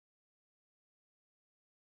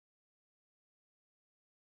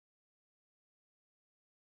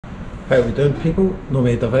How we doing, people? No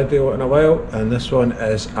made a video in a while, and this one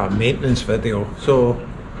is a maintenance video. So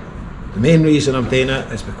the main reason I'm doing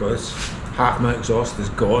it is because half my exhaust is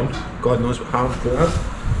gone. God knows what happened to that.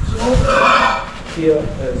 So here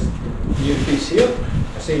is the new piece here.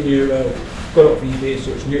 I say new, got it off eBay,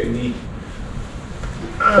 so it's new to me.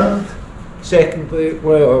 And secondly,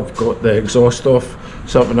 well, I've got the exhaust off.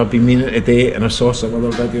 Something I've been meaning to do, and I saw some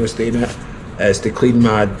other videos doing it, is to clean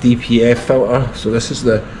my DPF filter. So this is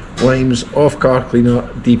the Limes Off Car Cleaner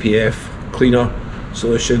DPF cleaner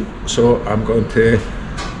solution. So I'm going to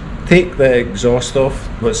take the exhaust off,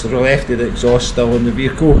 what's left of the exhaust still in the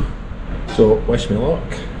vehicle. So wish me luck.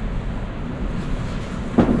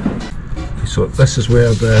 So this is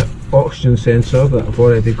where the oxygen sensor that I've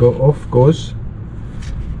already got off goes.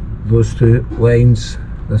 Those two lines,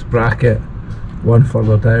 this bracket, one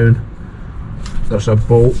further down. There's a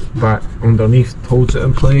bolt back underneath that holds it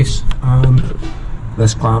in place, and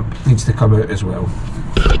this clamp needs to come out as well.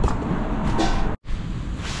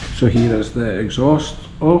 So here is the exhaust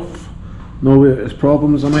off. No without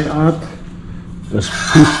problems, I might add. This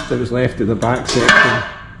piece that was left of the back section,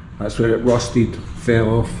 that's where it rusted,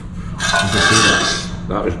 fell off. As I say,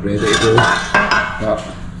 that was ready to go.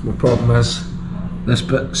 But my problem is this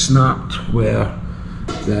bit snapped where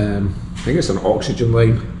the, I think it's an oxygen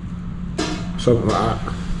line, something like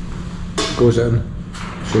that, goes in.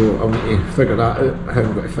 So I'll need to figure that out, how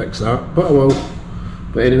I'm going to fix that, but I will.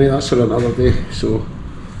 But anyway, that's for another day, so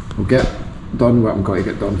we'll get done what I'm going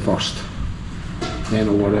to get done first, then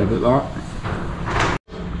I'll worry about that.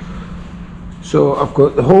 So I've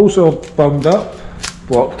got the holes all bunged up,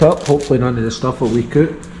 blocked up, hopefully none of the stuff will leak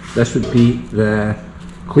out. This would be the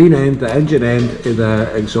clean end, the engine end of the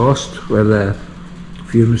exhaust where the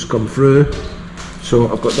fumes come through. So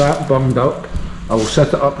I've got that bunged up. I will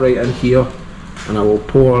set it up right in here, and I will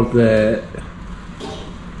pour the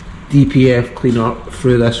DPF cleaner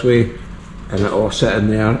through this way, and it'll sit in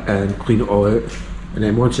there and clean it all out. And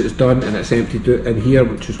then once it's done and it's emptied out in here,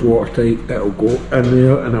 which is watertight, it'll go in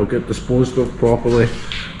there and it'll get disposed of properly.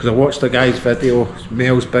 Because I watched a guy's video,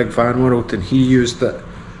 Mel's Big Van World, and he used it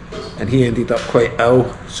and he ended up quite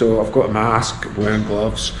ill. So I've got a mask, I'm wearing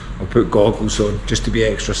gloves, I'll put goggles on just to be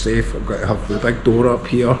extra safe. I've got to have the big door up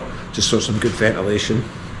here just for some good ventilation.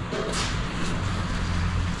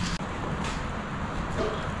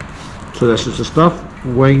 So this is the stuff,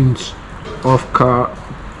 Limes Off Car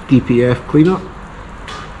DPF cleaner.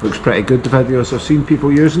 Looks pretty good, the videos I've seen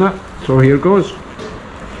people using it, so here goes.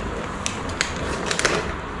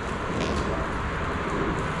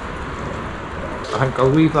 I think I'll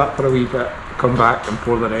leave that for a wee bit, come back and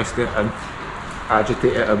pour the rest of it and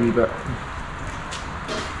agitate it a wee bit.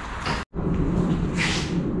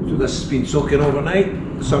 So this has been soaking overnight,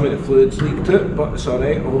 some of the fluids leaked out, but it's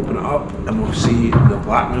alright. I'll open it up and we'll see the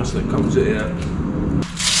blackness that comes out of it.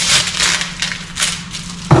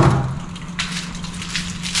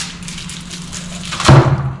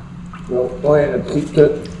 Well, I had leaked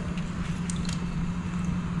it.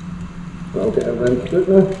 I'll get it rinsed out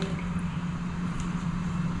now.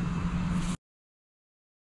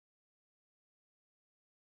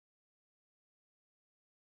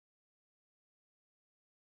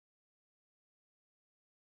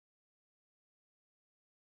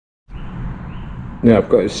 Now I've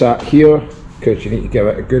got it sat here because you need to give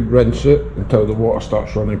it a good rinse out until the water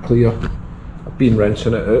starts running clear. I've been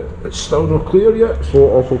rinsing it out, it's still not clear yet,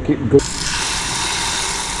 so I'll keep going.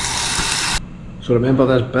 So remember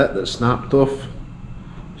this bit that snapped off?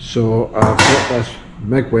 So I've got this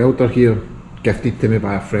MIG welder here, gifted to me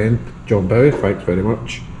by a friend, John Bowie, thanks very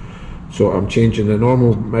much. So I'm changing the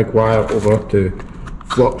normal MIG wire over to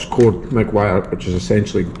flux core MIG wire, which is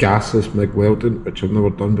essentially gasless MIG welding, which I've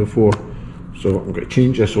never done before. So I'm going to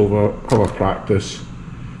change this over, have a practice,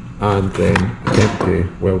 and then attempt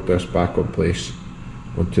to weld this back on place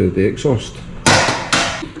onto the exhaust.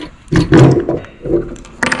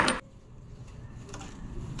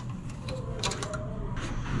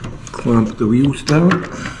 Clamp the wheels down.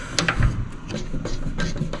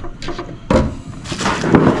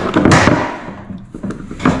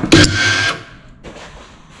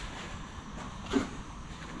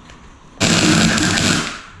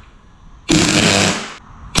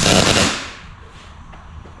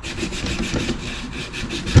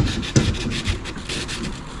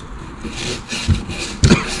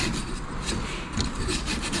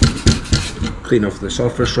 Clean off the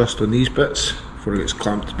surface rust on these bits before it gets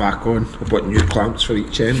clamped back on. I've got new clamps for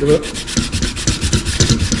each end of it.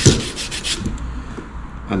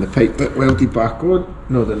 And the pipe bit welded back on.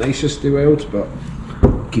 Not the nicest to weld, but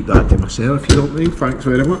I'll keep that to myself if you don't mind. Thanks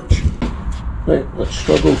very much. Right, let's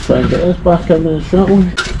struggle try and get this back in there, shall we?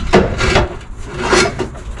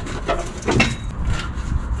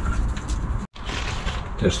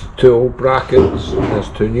 There's 2 old brackets, there's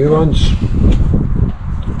 2 new ones.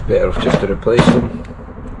 Better off just to replace them.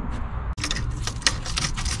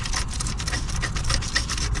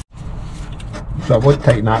 So I won't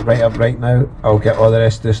tighten that right up right now. I'll get all the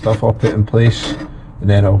rest of the stuff all put in place, and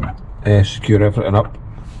then I'll secure everything up.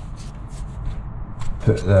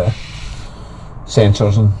 Put the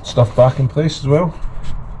sensors and stuff back in place as well.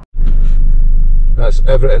 That's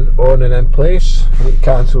everything on and in place. I need to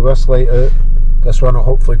cancel this light out. This one will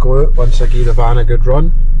hopefully go out once I give the van a good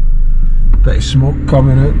run. Bit of smoke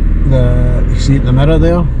coming out, you see it in the mirror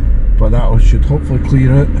there, but that should hopefully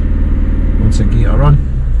clear out once I give it a run.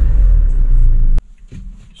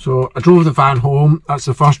 So I drove the van home. That's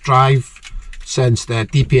the first drive since the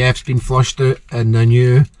DPF's been flushed out and the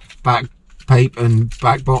new back pipe and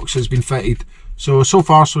back box has been fitted. So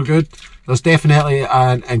far so good. There's definitely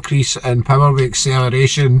an increase in power with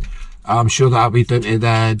acceleration. I'm sure that'll be down to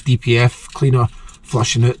the DPF cleaner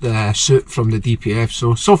flushing out the soot from the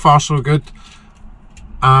DPF. So far so good.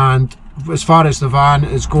 And as far as the van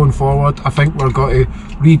is going forward, I think we're going to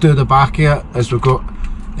redo the back of it, as we've got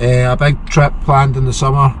a big trip planned in the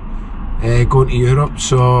summer going to Europe.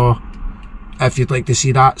 So if you'd like to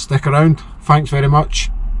see that, stick around. Thanks very much.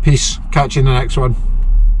 Peace. Catch you in the next one.